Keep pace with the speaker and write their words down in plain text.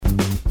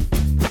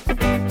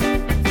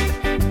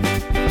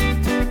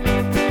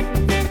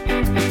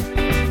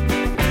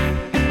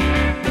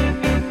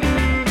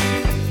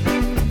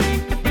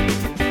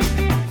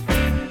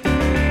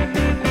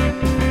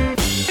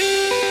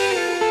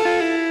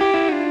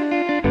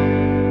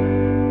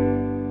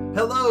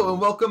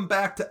welcome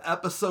back to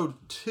episode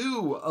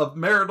 2 of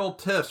Marital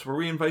Tiffs, where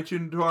we invite you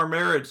into our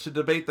marriage to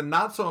debate the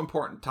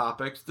not-so-important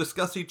topics,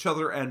 discuss each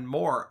other, and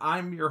more.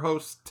 I'm your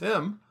host,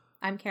 Tim.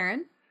 I'm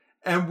Karen.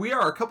 And we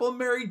are a couple of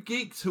married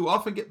geeks who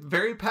often get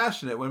very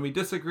passionate when we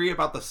disagree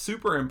about the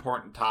super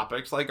important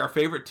topics, like our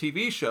favorite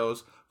TV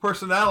shows,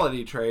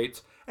 personality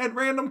traits, and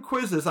random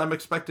quizzes I'm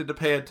expected to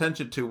pay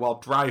attention to while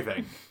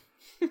driving.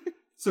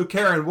 So,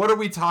 Karen, what are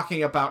we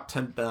talking about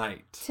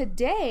tonight?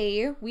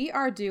 Today, we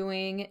are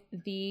doing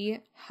the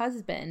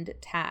husband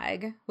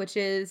tag, which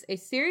is a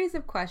series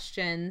of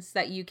questions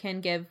that you can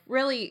give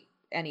really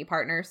any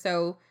partner.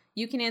 So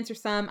you can answer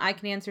some, I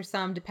can answer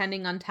some,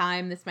 depending on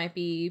time. This might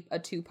be a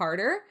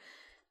two-parter.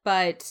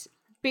 But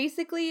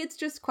basically, it's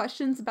just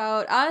questions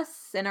about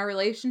us and our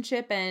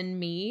relationship and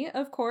me,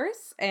 of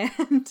course.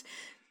 And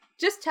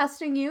just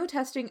testing,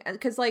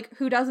 because, like,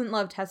 who doesn't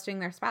love testing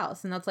their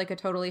spouse? And that's, like, a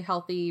totally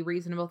healthy,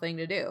 reasonable thing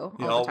to do.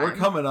 You know, we're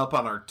coming up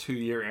on our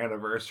 2-year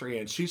anniversary,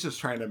 and she's just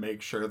trying to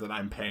make sure that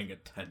I'm paying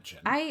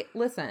attention.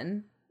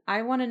 Listen,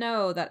 I want to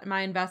know that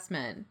my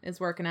investment is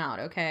working out,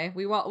 okay?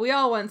 We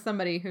all want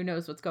somebody who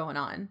knows what's going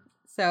on.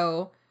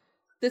 So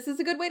this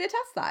is a good way to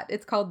test that.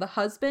 It's called the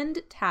husband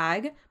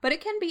tag, but it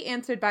can be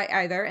answered by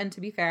either. And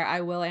to be fair, I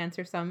will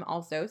answer some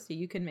also, so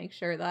you can make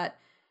sure that,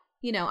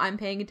 you know, I'm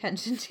paying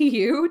attention to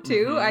you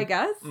too, I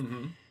guess.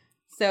 Mm-hmm.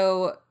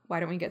 So why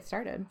don't we get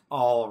started?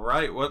 All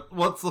right.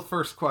 What's the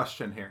first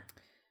question here?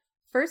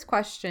 First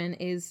question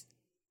is,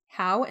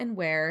 how and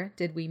where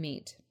did we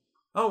meet?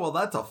 Oh, well,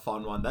 that's a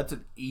fun one. That's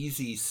an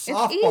easy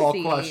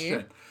softball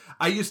question.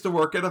 I used to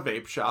work at a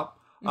vape shop,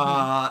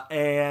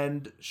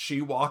 and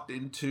she walked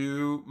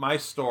into my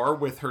store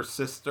with her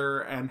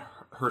sister and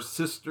her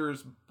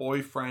sister's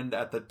boyfriend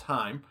at the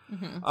time.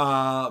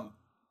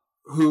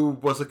 Who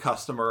was a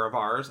customer of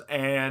ours,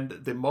 and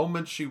the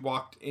moment she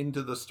walked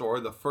into the store,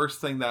 the first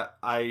thing that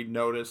I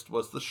noticed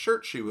was the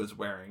shirt she was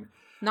wearing.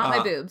 Not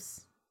my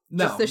boobs.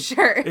 No. Just the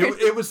shirt.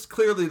 It was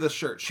clearly the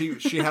shirt.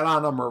 She had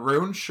on a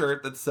maroon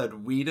shirt that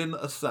said Whedon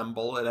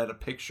Assemble. It had a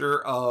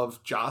picture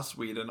of Joss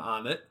Whedon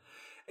on it,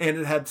 and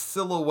it had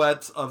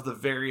silhouettes of the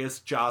various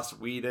Joss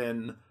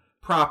Whedon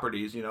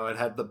properties. You know, it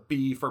had the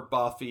B for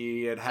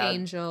Buffy, it had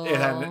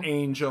an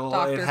angel,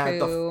 Doctor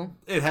Who.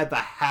 It had the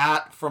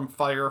hat from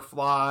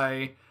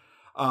Firefly,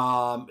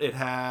 it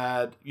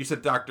had, you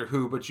said Doctor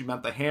Who, but you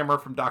meant the hammer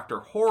from Dr.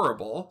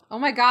 Horrible. Oh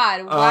my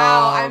god,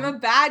 wow, I'm a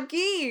bad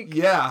geek.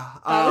 Yeah.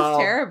 That was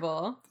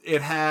terrible.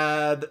 It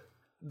had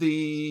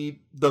the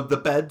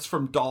beds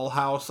from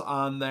Dollhouse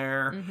on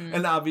there,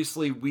 and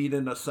obviously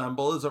Whedon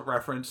Assemble is a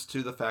reference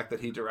to the fact that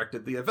he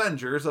directed the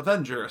Avengers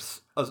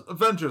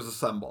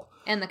Assemble,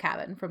 and the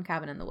cabin from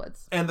Cabin in the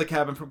Woods,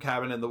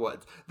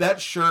 That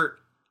shirt,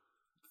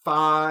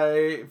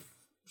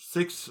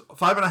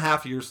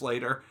 5.5 years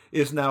later,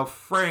 is now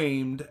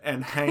framed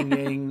and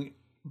hanging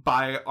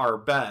by our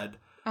bed.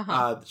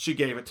 She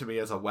gave it to me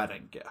as a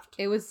wedding gift.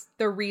 It was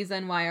the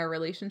reason why our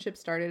relationship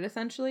started,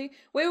 essentially.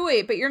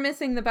 Wait, but you're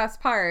missing the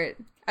best part.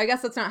 I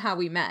guess that's not how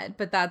we met,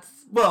 but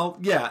that's... Well,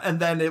 yeah, and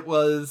then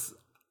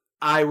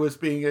I was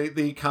being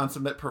the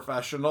consummate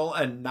professional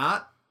and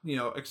not,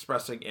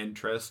 expressing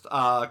interest.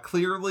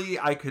 Clearly,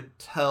 I could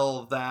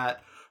tell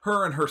that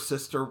her and her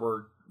sister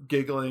were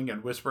giggling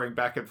and whispering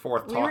back and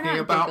forth, talking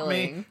about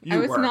giggling. Me. I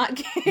was not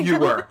giggling. You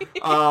were.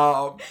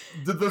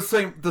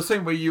 The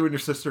same way you and your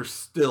sister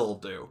still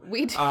do.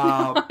 We do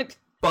not.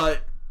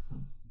 But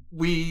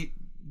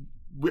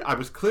I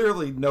was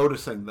clearly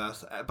noticing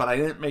this, but I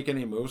didn't make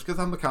any moves because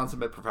I'm the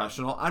consummate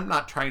professional. I'm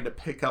not trying to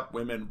pick up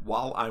women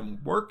while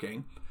I'm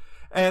working.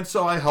 And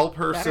so I help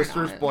her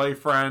sister's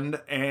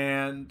boyfriend,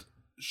 and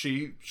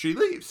she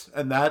leaves.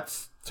 And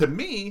that's, to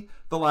me,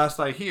 the last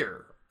I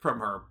hear from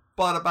her.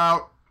 But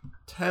about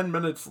 10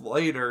 minutes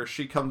later,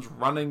 she comes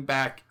running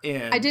back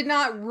in. I did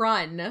not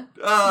run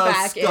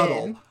back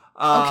scuttle.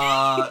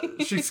 in.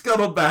 She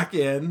scuttled back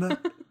in,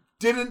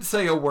 didn't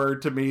say a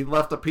word to me,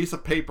 left a piece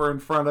of paper in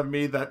front of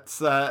me that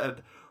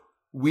said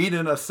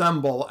Whedon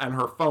Assemble and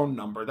her phone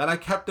number that I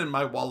kept in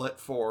my wallet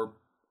for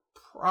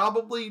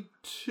probably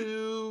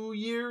 2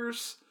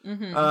 years.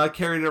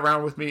 Carried it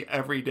around with me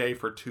every day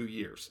for 2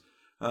 years.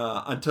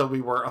 Until we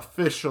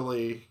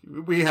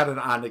had an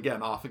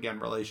on-again, off-again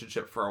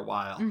relationship for a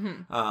while.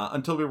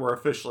 Until we were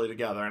officially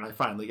together, and I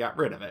finally got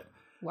rid of it.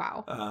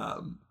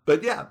 Wow.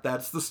 But yeah,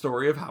 that's the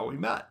story of how we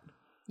met.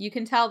 You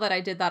can tell that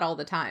I did that all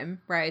the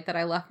time, right? That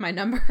I left my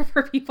number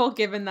for people,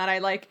 given that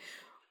I,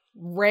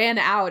 ran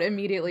out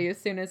immediately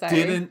as soon as I...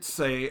 Didn't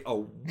say a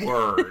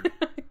word.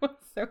 I was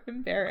so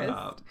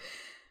embarrassed.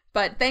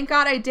 But thank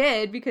God I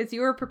did, because you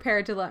were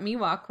prepared to let me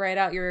walk right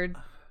out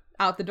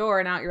the door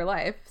and out your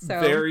life. So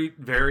very,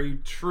 very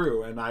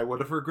true, and I would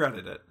have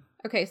regretted it.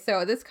 Okay,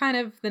 so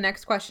the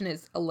next question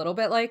is a little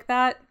bit like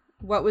that.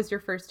 What was your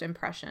first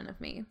impression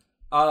of me?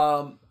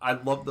 I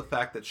love the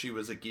fact that she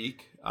was a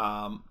geek.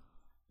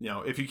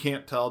 If you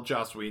can't tell,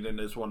 Joss Whedon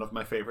is one of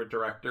my favorite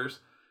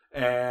directors,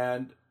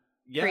 and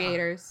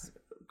creators.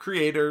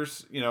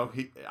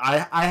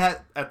 I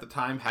had at the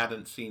time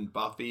hadn't seen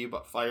Buffy,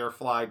 but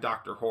Firefly,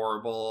 Dr.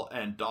 Horrible,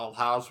 and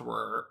Dollhouse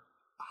were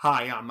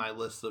high on my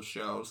list of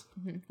shows.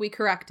 We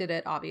corrected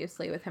it,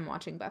 obviously, with him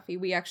watching Buffy.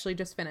 We actually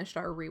just finished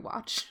our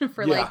rewatch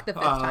for like the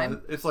 5th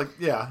time. It's like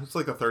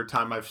the 3rd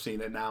time I've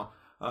seen it now.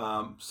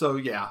 So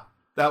yeah,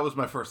 that was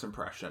my first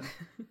impression.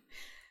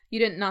 You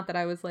didn't, not that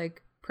I was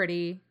like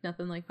pretty,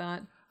 nothing like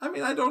that. I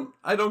mean, I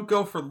don't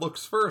go for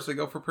looks first. I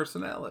go for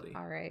personality.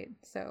 All right,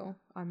 so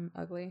I'm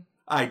ugly.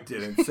 I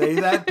didn't say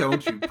that.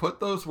 Don't you put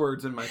those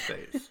words in my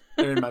face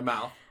or in my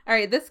mouth. All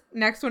right, this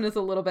next one is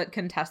a little bit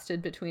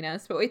contested between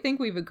us, but we think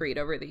we've agreed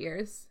over the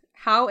years.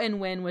 How and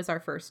when was our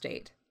first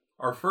date?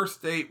 Our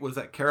first date was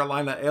at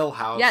Carolina Ale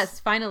House. Yes,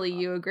 finally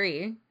you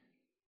agree.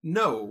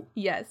 No.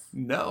 Yes.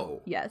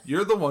 No. Yes.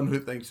 You're the one who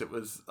thinks it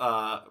was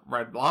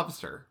Red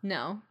Lobster.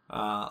 No.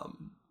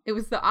 It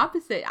was the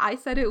opposite. I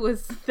said it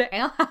was the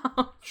Ale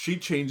House. She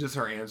changes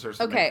her answers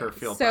to make her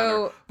feel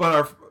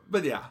better.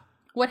 But yeah.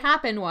 What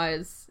happened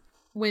was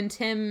when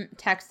Tim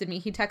texted me,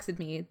 he texted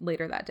me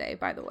later that day,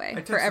 by the way.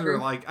 I texted her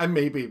like, I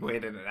maybe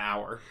waited an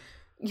hour.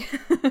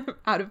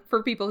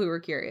 For people who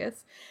were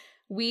curious.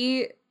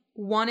 We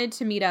wanted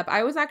to meet up.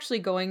 I was actually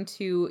going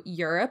to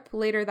Europe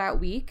later that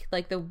week.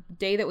 Like the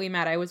day that we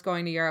met, I was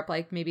going to Europe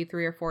like maybe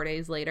 3 or 4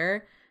 days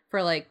later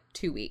for like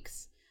 2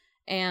 weeks.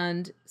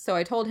 And so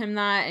I told him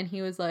that, and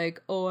he was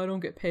like, oh, I don't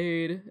get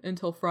paid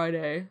until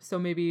Friday, so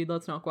maybe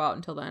let's not go out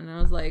until then. And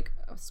I was like,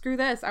 screw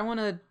this. I want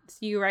to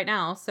see you right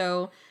now.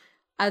 So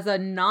as a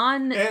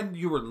And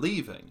you were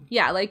leaving.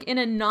 Yeah, like in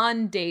a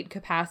non-date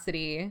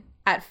capacity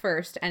at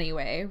first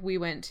anyway, we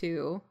went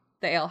to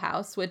the Ale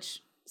House,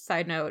 which,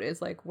 side note,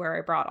 is like where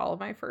I brought all of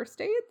my first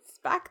dates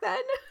back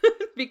then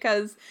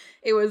because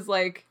it was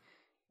like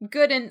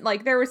good, and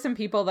like there were some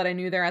people that I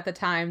knew there at the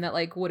time that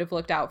like would have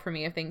looked out for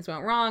me if things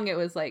went wrong. It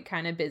was like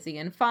kind of busy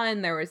and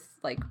fun. There was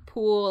like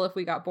pool if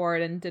we got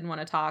bored and didn't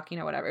want to talk,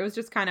 whatever. It was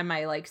just kind of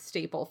my like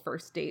staple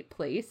first date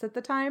place at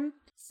the time.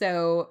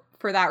 So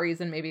for that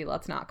reason, maybe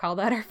let's not call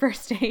that our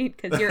first date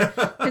because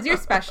you're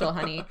special,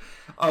 honey.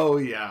 Oh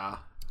yeah.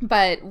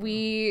 But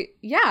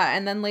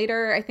and then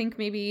later, I think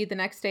maybe the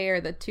next day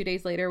or the 2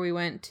 days later, we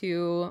went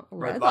to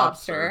Red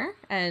Lobster,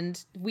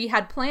 and we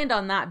had planned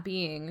on that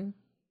being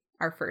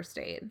our first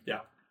date.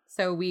 Yeah.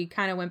 So we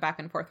kind of went back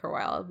and forth for a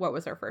while. What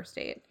was our first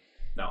date?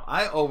 No,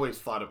 I always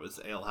thought it was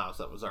Ale House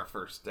that was our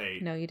first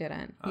date. No, you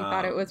didn't. You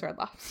thought it was Red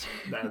Lobster.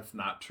 That's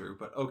not true,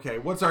 but okay.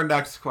 What's our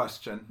next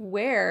question?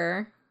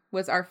 Where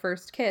was our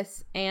first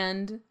kiss,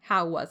 and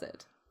how was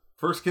it?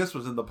 First kiss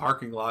was in the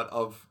parking lot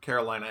of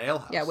Carolina Ale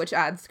House. Yeah, which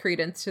adds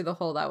credence to the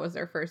whole that was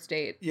our first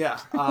date. Yeah.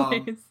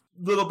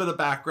 Little bit of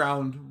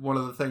background. One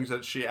of the things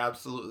that she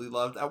absolutely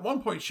loved. At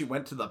one point, she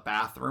went to the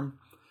bathroom.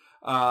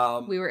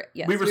 We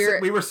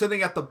were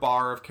sitting at the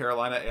bar of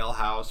Carolina Ale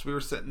House. We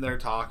were sitting there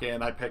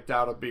talking. I picked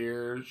out a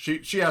beer.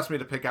 She asked me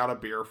to pick out a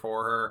beer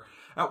for her.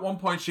 At one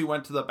point, she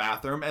went to the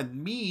bathroom,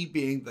 and me,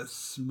 being the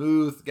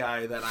smooth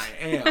guy that I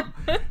am,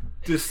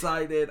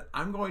 decided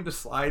I'm going to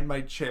slide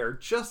my chair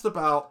just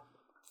about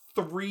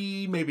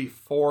 3, maybe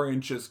 4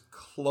 inches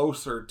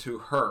closer to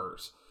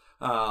hers,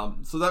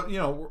 so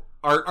that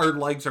our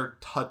legs are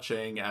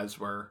touching as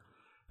we're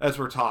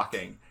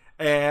talking,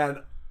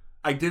 and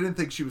I didn't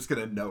think she was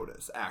going to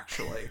notice,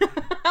 actually.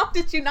 How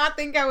did you not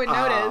think I would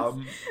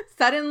notice?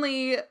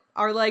 Suddenly,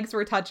 our legs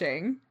were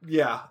touching.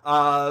 Yeah,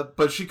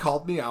 but she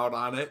called me out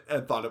on it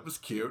and thought it was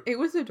cute. It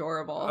was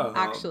adorable,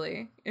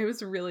 actually. It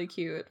was really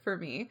cute for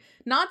me.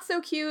 Not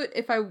so cute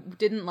if I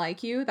didn't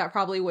like you. That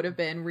probably would have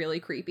been really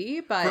creepy,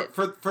 but...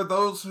 For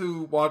those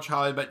who watch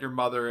How I Met Your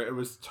Mother, it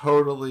was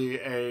totally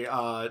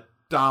a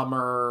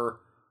Dahmer...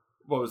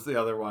 What was the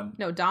other one?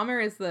 No,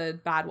 Dahmer is the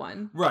bad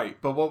one. Right,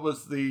 but what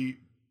was the...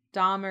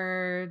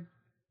 Doppler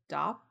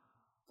Dahmer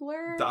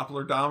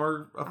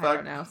effect? I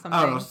don't know. Something.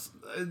 I don't know.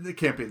 It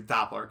can't be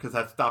Doppler because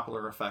that's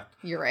Doppler effect.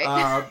 You're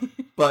right.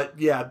 But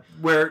yeah,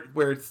 where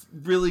it's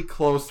really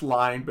close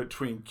line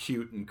between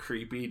cute and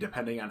creepy,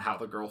 depending on how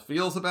the girl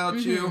feels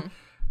about you.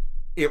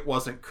 It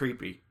wasn't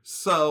creepy.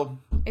 So.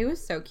 It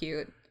was so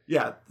cute.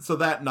 Yeah. So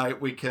that night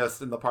we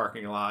kissed in the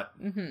parking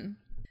lot. Mm-hmm.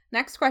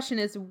 Next question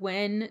is,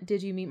 when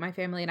did you meet my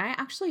family? And I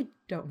actually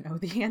don't know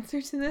the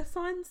answer to this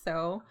one,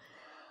 so...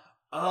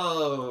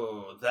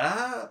 Oh,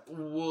 that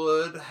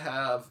would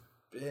have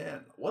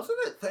been... Wasn't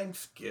it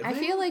Thanksgiving? I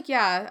feel like,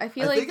 yeah. I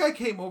think I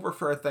came over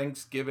for a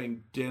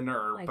Thanksgiving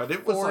dinner, like but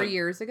it was 4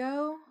 years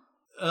ago?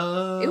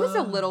 It was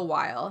a little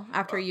while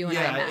after you and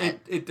I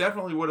met. It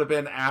definitely would have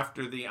been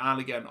after the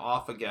on-again,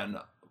 off-again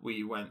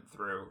we went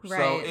through. Right.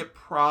 So it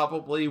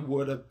probably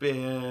would have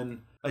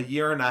been a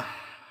year and a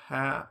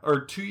half, or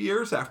 2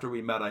 years after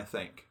we met, I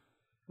think.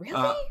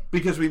 Really?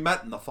 Because we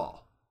met in the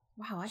fall.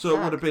 Wow, So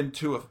it would have been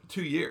 2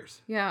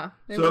 years. Yeah.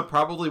 So it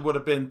probably would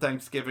have been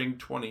Thanksgiving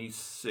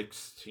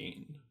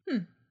 2016.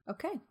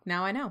 Okay,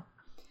 now I know.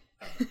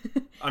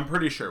 I'm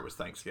pretty sure it was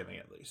Thanksgiving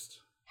at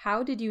least.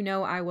 How did you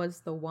know I was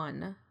the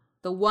one?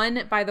 The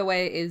one, by the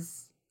way,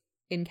 is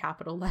in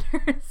capital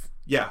letters.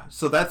 Yeah,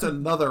 so that's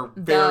another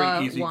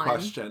very easy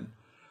question.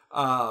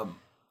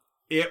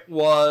 It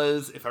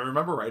was, if I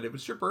remember right, it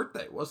was your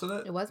birthday, wasn't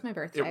it? It was my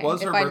birthday. It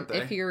was her birthday.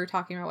 If you're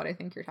talking about what I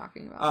think you're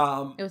talking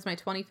about. It was my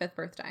 25th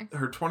birthday.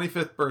 Her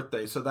 25th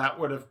birthday, so that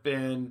would have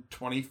been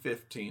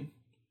 2015.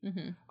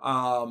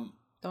 Mm-hmm.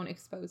 Don't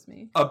expose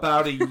me.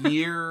 About a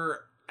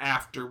year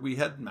after we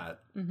had met.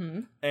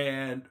 Mm-hmm.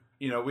 And,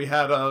 we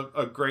had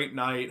a great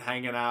night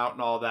hanging out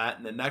and all that.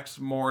 And the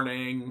next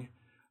morning,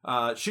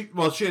 she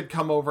had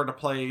come over to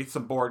play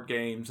some board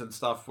games and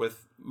stuff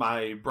with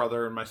my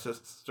brother and my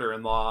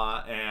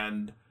sister-in-law,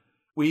 and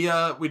we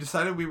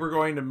decided we were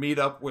going to meet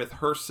up with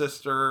her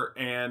sister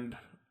and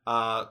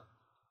a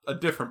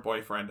different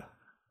boyfriend.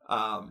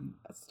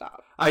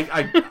 Stop.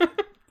 I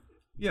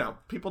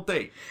people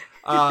date.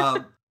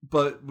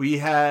 But we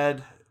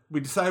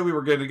decided we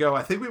were going to go.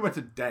 I think we went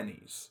to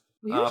Denny's.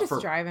 We were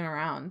just driving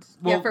around.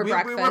 For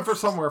breakfast. We went for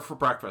somewhere for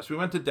breakfast. We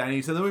went to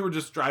Denny's, and then we were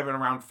just driving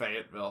around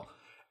Fayetteville.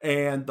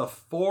 And the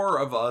four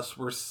of us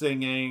were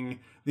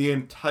singing the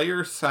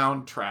entire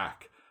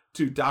soundtrack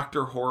to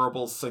Dr.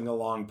 Horrible's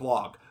sing-along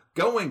blog.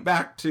 Going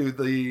back to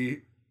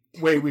the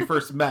way we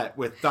first met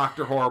with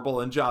Dr. Horrible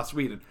and Joss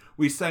Whedon.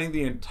 We sang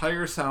the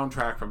entire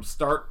soundtrack from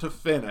start to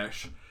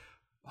finish,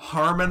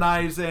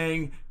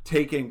 harmonizing,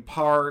 taking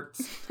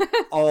parts,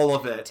 all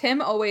of it.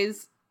 Tim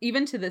always,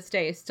 even to this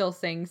day, still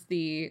sings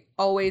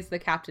always the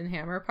Captain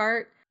Hammer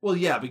part. Well,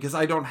 yeah, because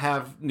I don't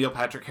have Neil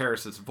Patrick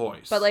Harris's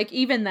voice. But,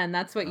 even then,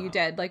 that's what you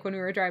did. When we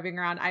were driving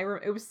around,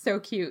 it was so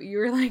cute. You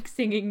were,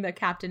 singing the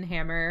Captain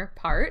Hammer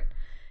part,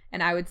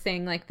 and I would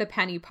sing, the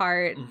Penny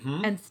part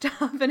and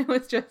stuff, and it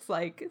was just,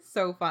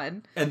 so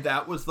fun. And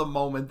that was the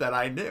moment that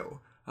I knew,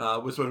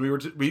 was when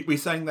we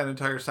sang that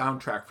entire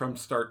soundtrack from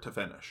start to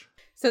finish.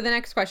 So the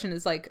next question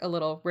is, a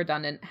little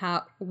redundant.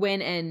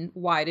 When and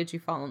why did you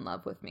fall in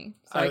love with me?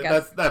 So I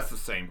guess that's the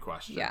same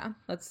question. Yeah,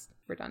 that's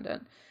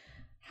redundant.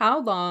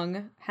 How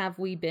long have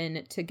we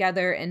been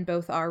together in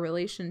both our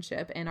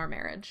relationship and our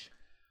marriage?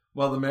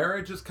 Well, the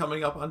marriage is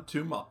coming up on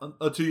 2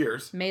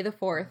 years. May the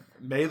 4th.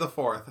 May the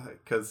 4th,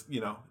 because,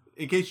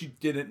 in case you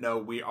didn't know,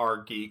 we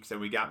are geeks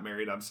and we got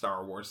married on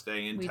Star Wars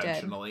Day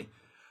intentionally.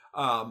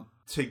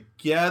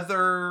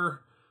 Together,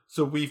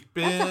 so we've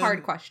been... That's a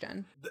hard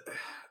question.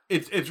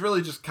 It's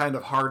really just kind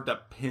of hard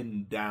to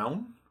pin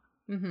down.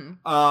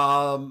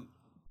 Mm-hmm.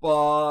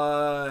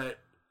 But...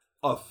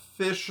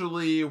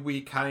 officially,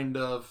 we kind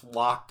of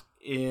locked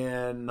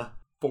in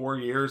 4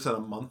 years and a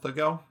month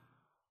ago.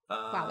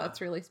 Wow, that's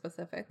really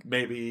specific.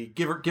 Maybe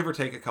give or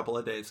take a couple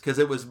of days, because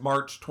it was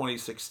March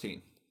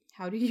 2016.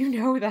 How do you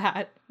know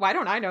that? Why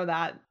don't I know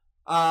that?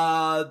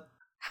 How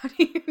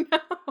do you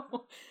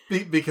know?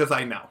 Because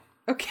I know.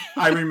 Okay.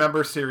 I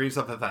remember a series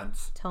of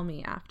events. Tell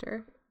me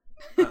after.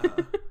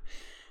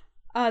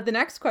 The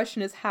next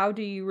question is, how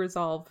do you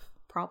resolve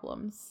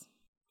problems?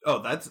 Oh,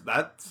 that's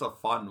a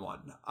fun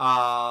one.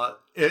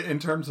 In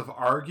terms of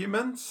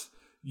arguments,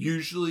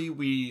 usually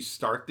we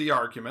start the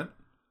argument,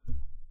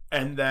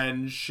 and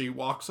then she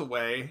walks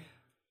away.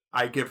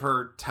 I give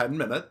her 10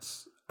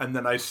 minutes, and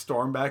then I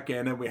storm back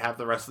in, and we have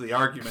the rest of the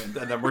argument,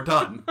 and then we're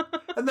done.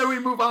 And then we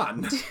move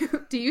on.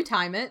 Do you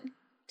time it?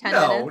 10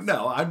 minutes?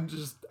 No, I'm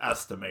just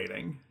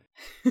estimating.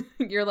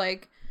 You're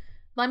like,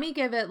 let me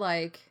give it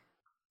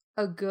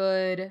a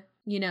good,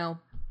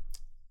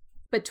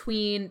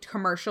 between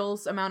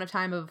commercials amount of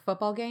time of a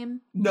football game?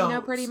 No.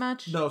 Pretty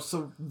much? No,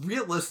 so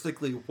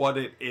realistically what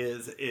it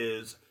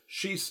is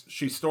she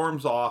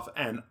storms off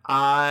and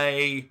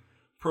I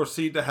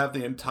proceed to have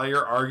the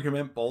entire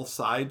argument, both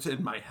sides,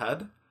 in my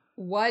head.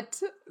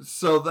 What?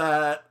 So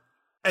that...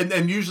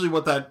 And usually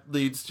what that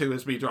leads to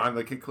is me drawing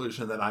the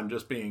conclusion that I'm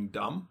just being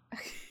dumb.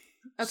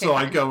 Okay, so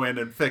fine. I go in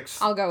and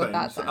fix I'll go things.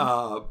 With that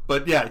then.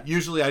 But yeah,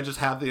 usually I just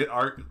have the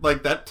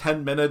that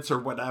 10 minutes or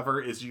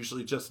whatever is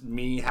usually just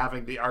me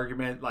having the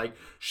argument.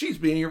 She's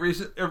being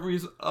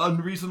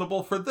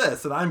unreasonable for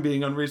this, and I'm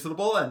being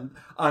unreasonable, and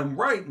I'm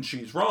right, and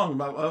she's wrong.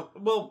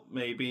 Well,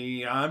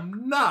 maybe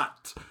I'm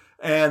not.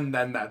 And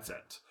then that's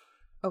it.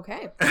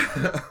 Okay.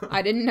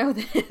 I didn't know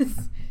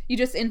this. You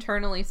just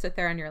internally sit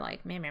there and you're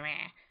like, meh, meh, meh.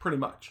 Pretty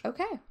much.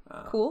 Okay,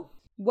 cool.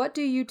 What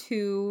do you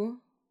two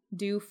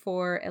do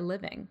for a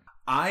living?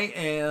 I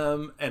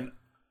am an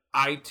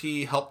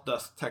IT help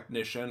desk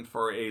technician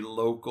for a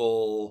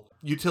local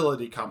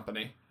utility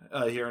company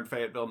here in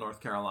Fayetteville,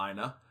 North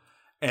Carolina.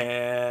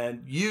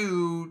 And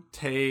you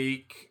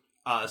take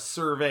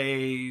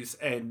surveys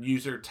and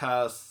user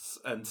tests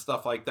and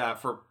stuff like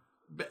that for...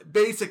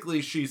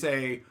 Basically, she's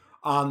a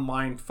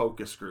online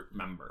focus group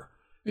member.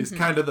 Is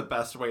kind of the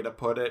best way to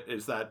put it,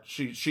 is that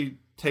she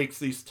takes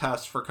these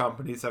tests for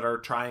companies that are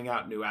trying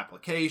out new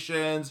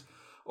applications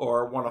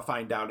or want to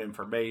find out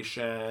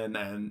information,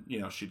 and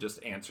she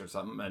just answers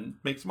them and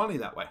makes money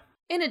that way.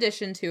 In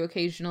addition to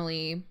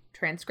occasionally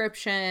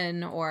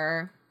transcription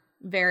or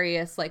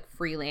various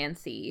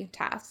freelance-y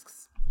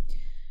tasks.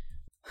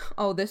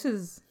 Oh, this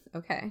is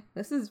okay.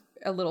 This is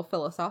a little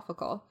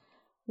philosophical.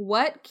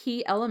 What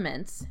key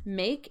elements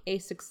make a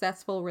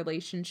successful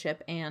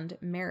relationship and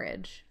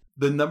marriage?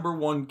 The number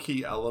one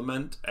key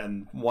element,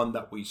 and one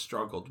that we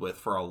struggled with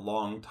for a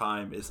long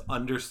time, is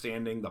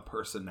understanding the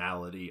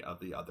personality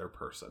of the other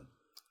person.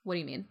 What do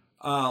you mean?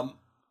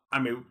 I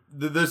mean,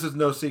 this is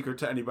no secret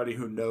to anybody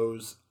who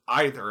knows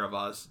either of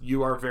us.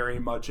 You are very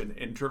much an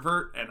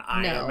introvert, and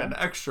I am an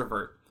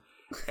extrovert.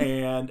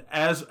 And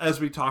as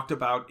we talked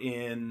about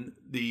in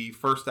the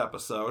first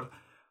episode,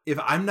 if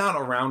I'm not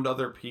around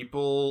other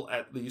people,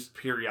 at least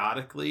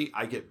periodically,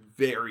 I get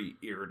very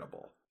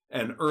irritable.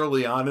 And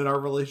early on in our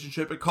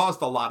relationship, it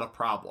caused a lot of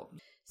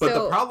problems. But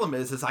the problem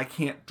is I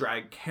can't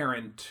drag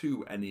Karen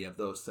to any of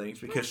those things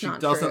because she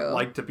doesn't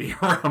like to be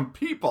around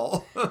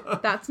people.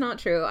 That's not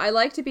true. I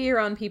like to be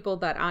around people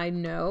that I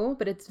know,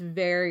 but it's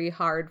very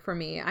hard for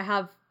me. I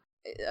have,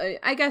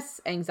 I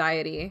guess,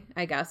 anxiety,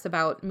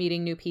 about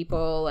meeting new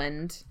people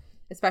and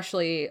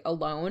especially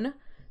alone.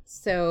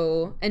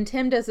 So, and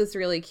Tim does this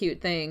really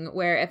cute thing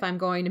where if I'm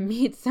going to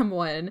meet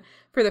someone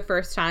for the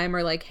first time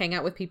or like hang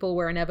out with people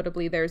where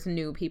inevitably there's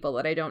new people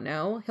that I don't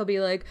know, he'll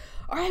be like,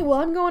 all right, well,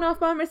 I'm going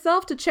off by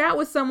myself to chat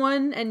with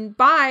someone and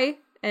bye.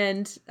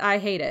 And I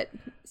hate it.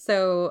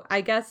 So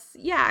I guess,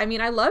 yeah, I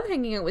mean, I love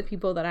hanging out with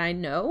people that I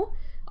know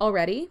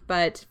already,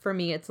 but for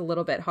me, it's a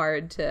little bit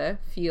hard to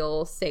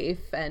feel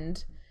safe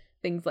and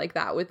things like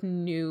that with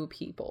new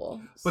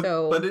people.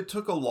 But it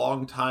took a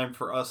long time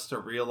for us to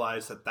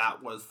realize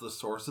that was the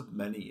source of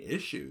many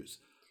issues.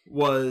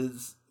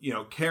 Was,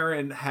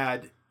 Karen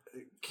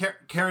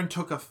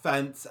took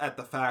offense at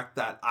the fact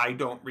that I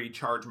don't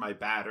recharge my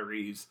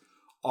batteries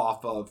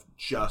off of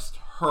just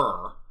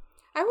her.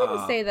 I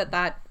wouldn't say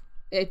that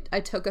I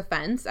took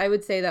offense. I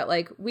would say that,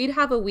 like, we'd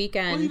have a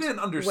weekend. Well, you didn't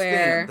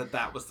understand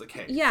that was the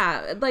case.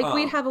 Yeah, like,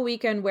 we'd have a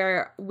weekend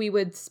where we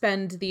would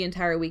spend the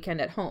entire weekend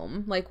at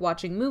home, like,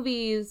 watching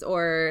movies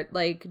or,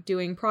 like,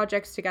 doing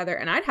projects together,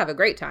 and I'd have a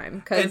great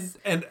time.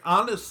 And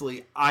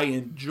honestly, I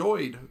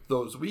enjoyed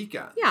those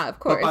weekends. Yeah, of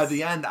course. But by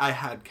the end, I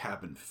had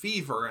cabin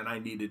fever, and I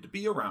needed to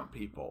be around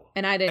people.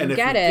 And I didn't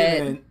get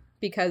it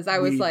because I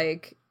was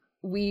like...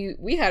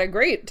 We had a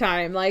great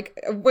time. Like,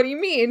 what do you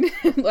mean?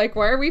 Like,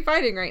 why are we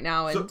fighting right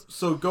now? And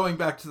so going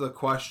back to the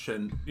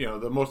question,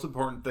 the most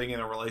important thing in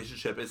a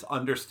relationship is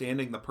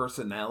understanding the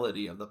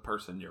personality of the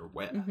person you're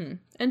with. Mm-hmm.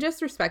 And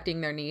just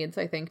respecting their needs,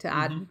 I think, to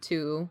add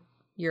to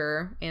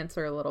your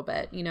answer a little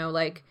bit.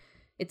 Like,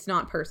 it's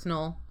not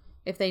personal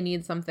if they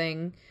need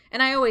something.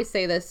 And I always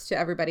say this to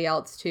everybody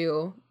else,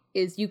 too,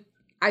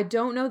 I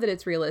don't know that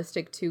it's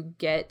realistic to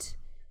get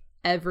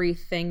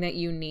everything that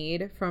you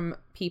need from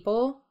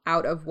people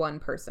out of one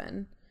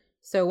person.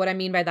 So what I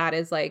mean by that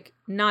is, like,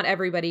 not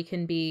everybody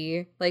can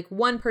be, like,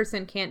 one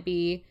person can't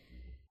be,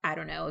 I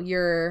don't know,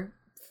 your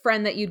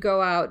friend that you'd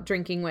go out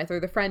drinking with, or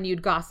the friend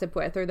you'd gossip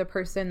with, or the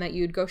person that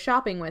you'd go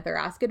shopping with or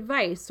ask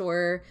advice,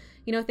 or,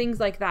 things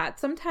like that.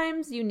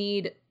 Sometimes you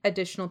need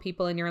additional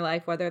people in your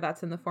life, whether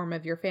that's in the form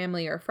of your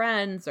family or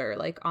friends or,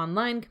 like,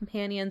 online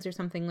companions or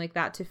something like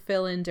that, to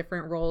fill in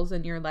different roles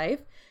in your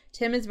life.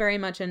 Tim is very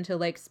much into,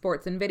 like,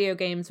 sports and video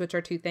games, which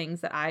are two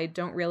things that I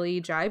don't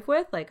really jive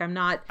with. Like, I'm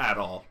not... At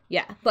all.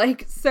 Yeah.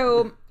 Like,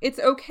 so it's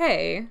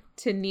okay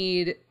to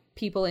need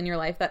people in your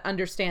life that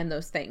understand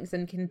those things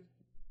and can,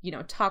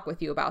 talk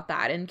with you about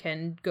that and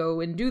can go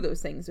and do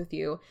those things with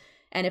you.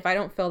 And if I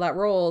don't fill that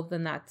role,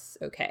 then that's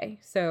okay.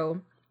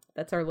 So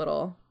that's our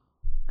little,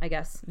 I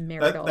guess,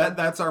 marital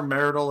that's our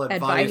marital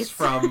advice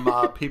from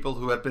people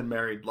who have been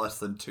married less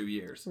than 2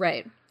 years.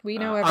 Right. We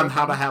know everything. On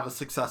how to have a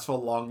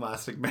successful,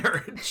 long-lasting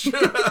marriage.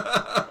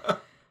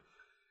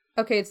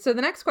 Okay, so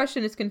the next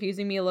question is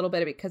confusing me a little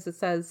bit because it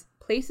says,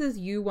 places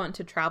you want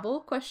to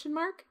travel, ?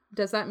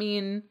 Does that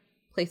mean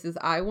places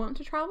I want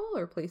to travel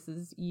or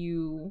places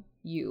you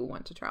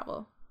want to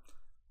travel?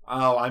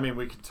 Oh, I mean,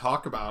 we can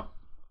talk about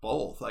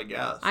both, I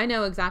guess. I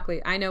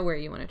know where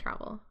you want to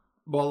travel.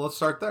 Well, let's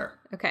start there.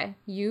 Okay.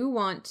 You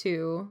want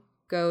to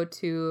go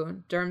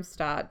to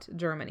Darmstadt,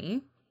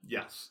 Germany.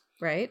 Yes.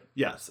 Right?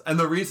 Yes. And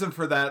the reason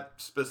for that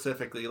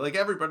specifically, like,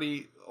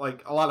 everybody,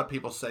 like, a lot of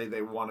people say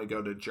they want to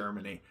go to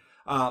Germany.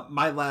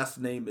 My last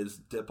name is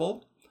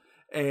Dipple.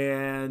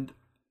 And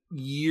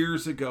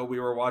years ago,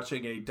 we were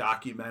watching a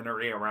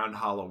documentary around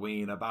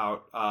Halloween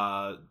about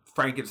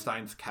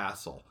Frankenstein's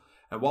castle.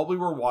 And while we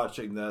were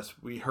watching this,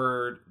 we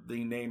heard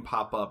the name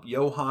pop up,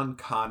 Johann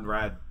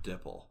Conrad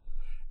Dipple.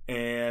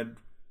 And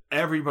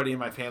everybody in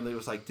my family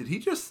was like, did he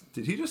just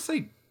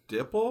say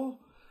Dipple?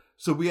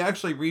 So we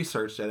actually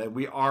researched it, and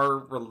we are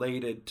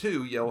related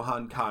to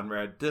Johann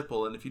Conrad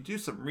Dipple. And if you do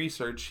some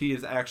research, he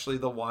is actually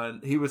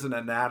he was an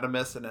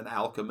anatomist and an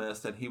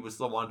alchemist, and he was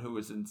the one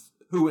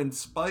who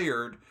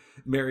inspired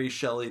Mary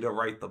Shelley to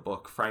write the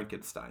book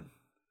Frankenstein.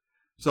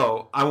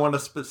 So I want to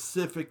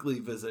specifically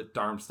visit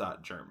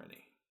Darmstadt,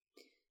 Germany.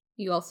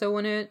 You also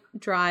want to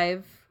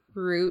drive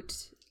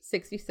Route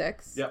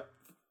 66. Yep.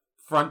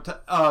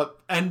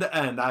 End to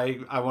end.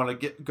 I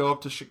want to go up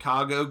to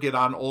Chicago, get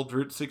on old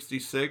Route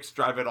 66,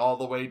 drive it all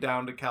the way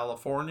down to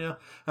California,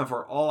 and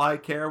for all I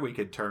care, we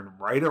could turn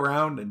right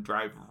around and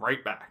drive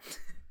right back.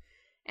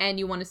 And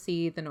you want to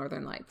see the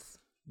Northern Lights.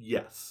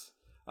 Yes.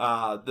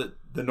 The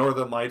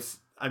Northern Lights,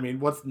 I mean,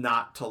 what's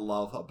not to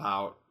love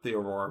about the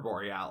Aurora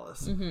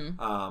Borealis?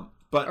 Mm-hmm.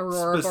 But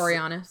Aurora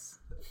Borealis.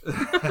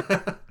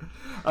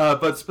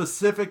 But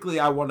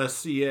specifically, I want to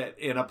see it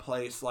in a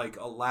place like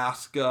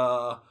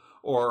Alaska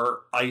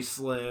or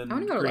Iceland, I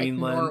want to go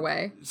Greenland, to like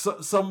Norway.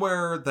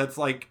 Somewhere that's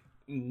like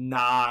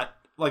not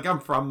like, I'm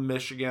from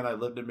Michigan. I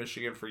lived in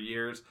Michigan for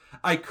years.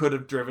 I could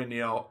have driven,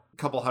 a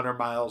couple 100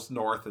 miles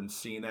north and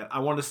seen it. I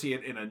want to see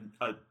it in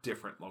a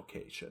different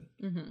location.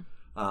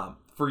 Mm-hmm.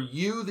 For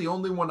you, the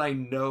only one I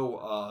know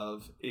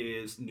of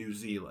is New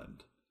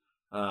Zealand.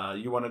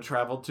 You want to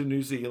travel to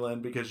New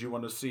Zealand because you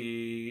want to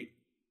see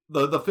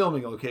the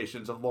filming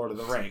locations of Lord of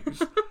the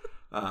Rings.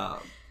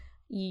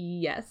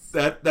 Yes.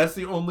 That's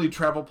the only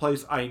travel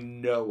place I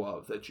know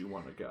of that you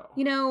want to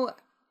go.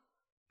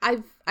 I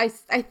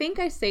think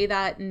I say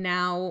that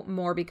now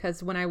more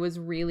because when I was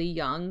really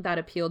young, that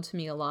appealed to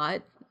me a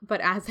lot.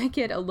 But as I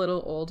get a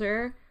little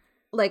older,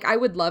 like, I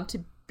would love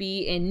to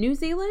be in New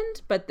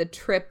Zealand, but the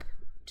trip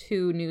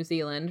to New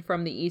Zealand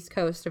from the East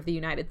Coast of the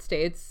United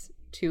States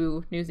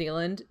to New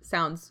Zealand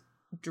sounds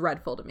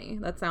dreadful to me.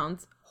 That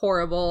sounds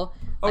horrible.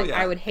 Like,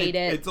 I would hate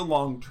it. It's a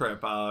long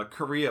trip.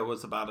 Korea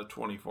was about a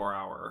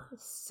 24-hour.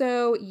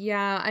 So,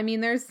 yeah, I mean,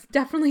 there's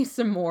definitely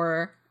some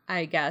more,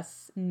 I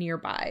guess,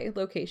 nearby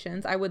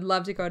locations. I would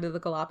love to go to the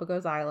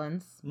Galapagos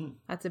Islands.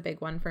 That's a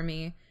big one for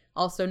me.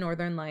 Also,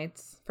 Northern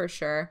Lights, for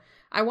sure.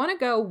 I want to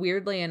go,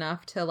 weirdly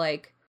enough, to,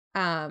 like,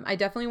 I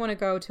definitely want to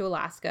go to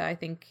Alaska. I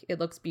think it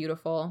looks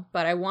beautiful.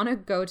 But I want to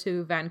go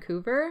to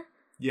Vancouver.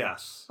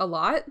 Yes. A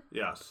lot.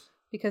 Yes.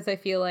 Because I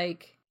feel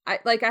like I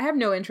have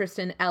no interest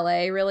in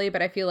LA, really,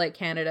 but I feel like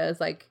Canada is,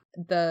 like,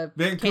 the...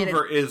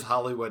 Vancouver is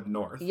Hollywood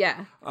North.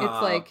 Yeah,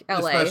 it's like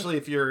LA. Especially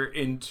if you're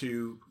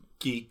into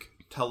geek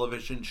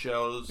television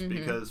shows,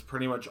 because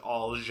pretty much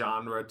all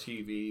genre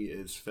TV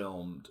is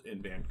filmed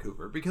in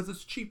Vancouver because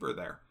it's cheaper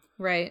there.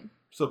 Right.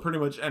 So pretty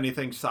much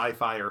anything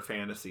sci-fi or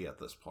fantasy at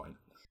this point.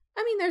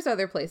 I mean, there's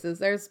other places.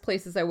 There's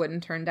places I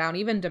wouldn't turn down.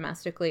 Even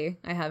domestically,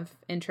 I have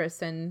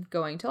interest in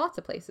going to lots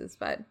of places,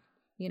 but,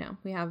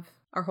 we have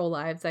our whole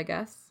lives, I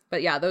guess.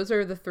 But yeah, those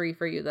are the three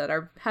for you that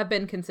have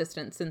been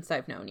consistent since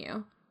I've known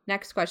you.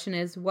 Next question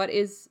is, what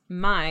is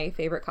my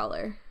favorite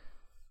color?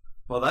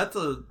 Well, that's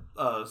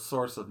a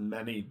source of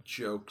many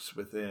jokes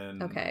within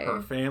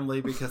her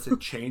family because it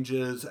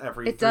changes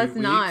every 3 weeks. It does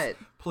not.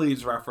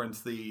 Please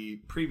reference the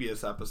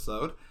previous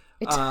episode.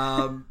 It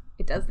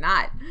does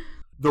not.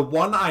 The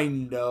one I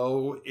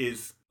know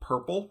is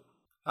purple,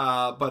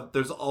 but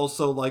there's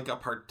also like a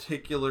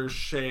particular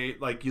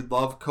shade, like you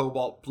love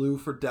cobalt blue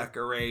for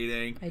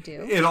decorating. I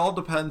do. It all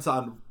depends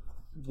on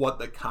what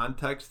the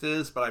context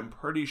is, but I'm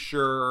pretty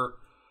sure,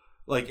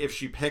 like, if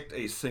she picked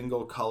a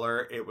single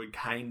color, it would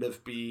kind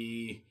of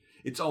be,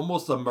 it's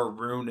almost a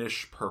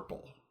maroonish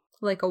purple.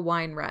 Like a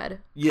wine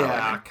red. Yeah,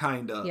 color.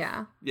 Kind of.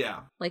 Yeah.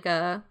 Yeah. Like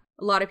a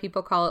lot of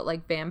people call it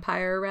like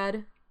vampire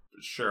red.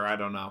 Sure, I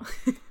don't know.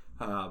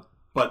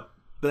 But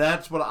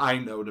that's what I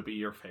know to be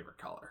your favorite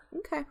color.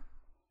 Okay.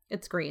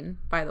 It's green,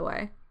 by the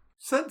way.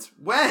 Since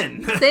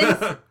when?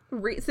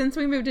 Since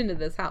we moved into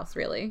this house,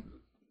 really.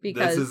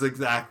 Because this is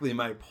exactly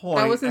my point.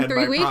 That wasn't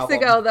 3 weeks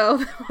ago, though.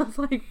 That was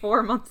like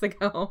 4 months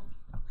ago.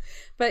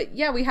 But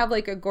yeah, we have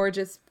like a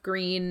gorgeous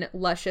green,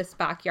 luscious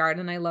backyard,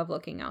 and I love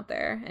looking out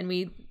there. And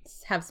we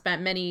have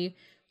spent many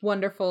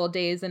wonderful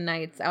days and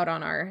nights out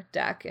on our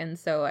deck, and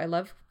so I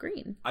love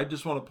green. I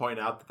just want to point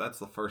out that that's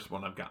the first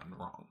one I've gotten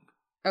wrong.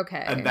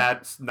 Okay. And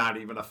that's not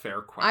even a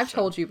fair question. I've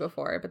told you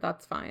before, but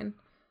that's fine.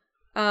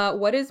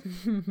 What is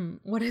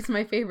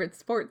my favorite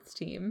sports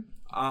team?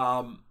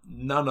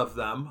 None of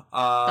them.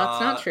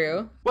 That's not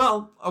true.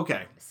 Well,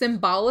 okay.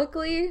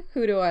 Symbolically,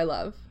 who do I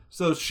love?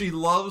 So she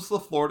loves the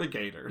Florida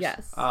Gators.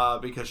 Yes.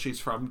 Because she's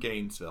from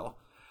Gainesville.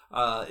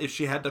 If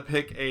she had to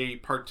pick a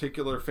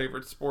particular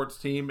favorite sports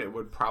team, it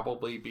would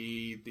probably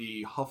be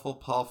the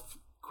Hufflepuff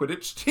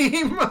Quidditch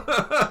team.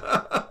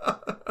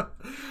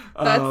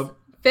 That's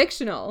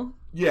fictional.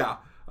 Yeah.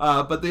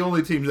 But the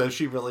only team that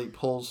she really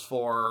pulls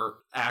for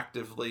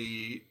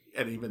actively,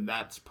 and even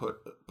that's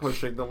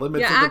pushing the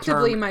limits of the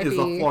term, is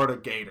the Florida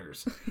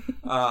Gators.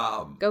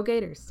 Go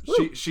Gators.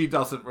 She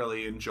doesn't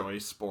really enjoy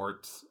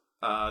sports.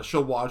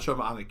 She'll watch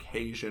them on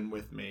occasion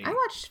with me. I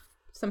watched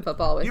some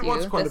football with you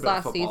watched quite this a bit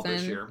last of football season.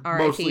 this year. RIP.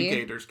 Mostly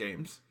Gators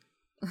games.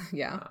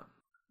 Yeah.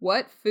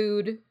 What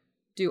food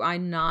do I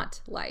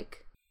not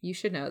like? You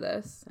should know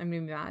this. I'm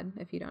gonna be mad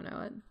if you don't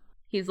know it.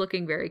 He's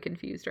looking very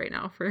confused right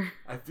now.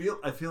 I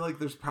feel like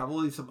there's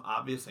probably some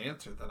obvious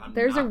answer that I'm.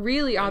 There's not a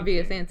really thinking.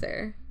 obvious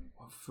answer.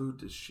 What food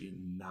does she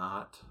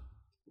not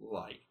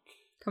like?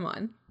 Come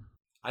on.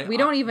 We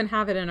don't even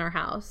have it in our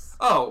house.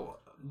 Oh,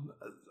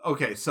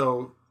 okay.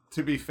 So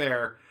to be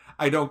fair,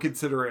 I don't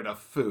consider it a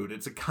food.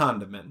 It's a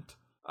condiment.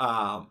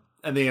 And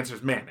the answer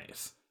is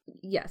mayonnaise.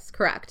 Yes,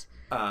 correct.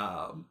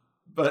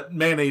 But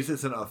mayonnaise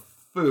isn't a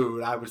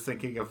food. I was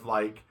thinking of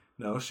like.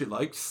 No, she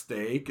likes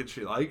steak, and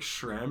she likes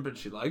shrimp, and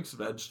she likes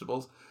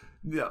vegetables.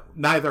 Yeah,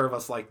 neither of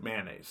us like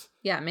mayonnaise.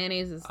 Yeah,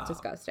 mayonnaise is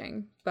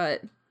disgusting.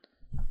 But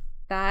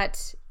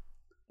that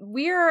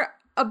we're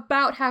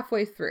about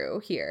halfway through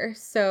here.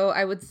 So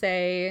I would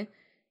say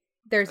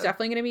there's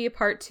definitely going to be a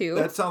part 2.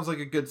 That sounds like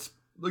a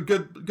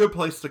good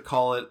place to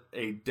call it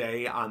a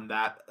day on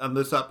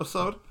this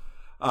episode.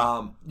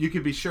 You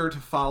can be sure to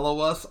follow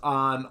us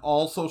on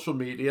all social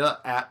media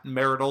at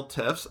Marital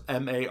Tiffs,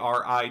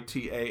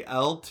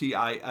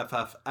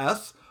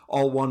 MARITALTIFFS,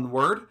 all one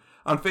word,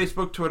 on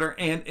Facebook, Twitter,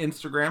 and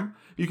Instagram.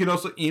 You can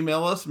also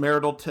email us,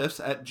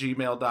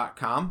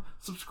 maritaltiffs@gmail.com.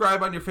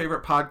 Subscribe on your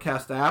favorite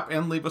podcast app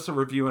and leave us a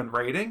review and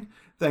rating.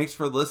 Thanks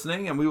for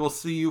listening, and we will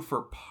see you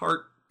for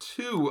part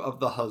 2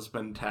 of the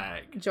husband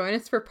tag. Join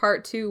us for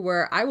part 2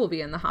 where I will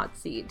be in the hot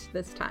seat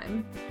this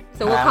time.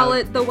 So we'll call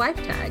it the wife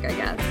tag, I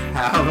guess.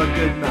 Have a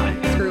good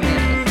night.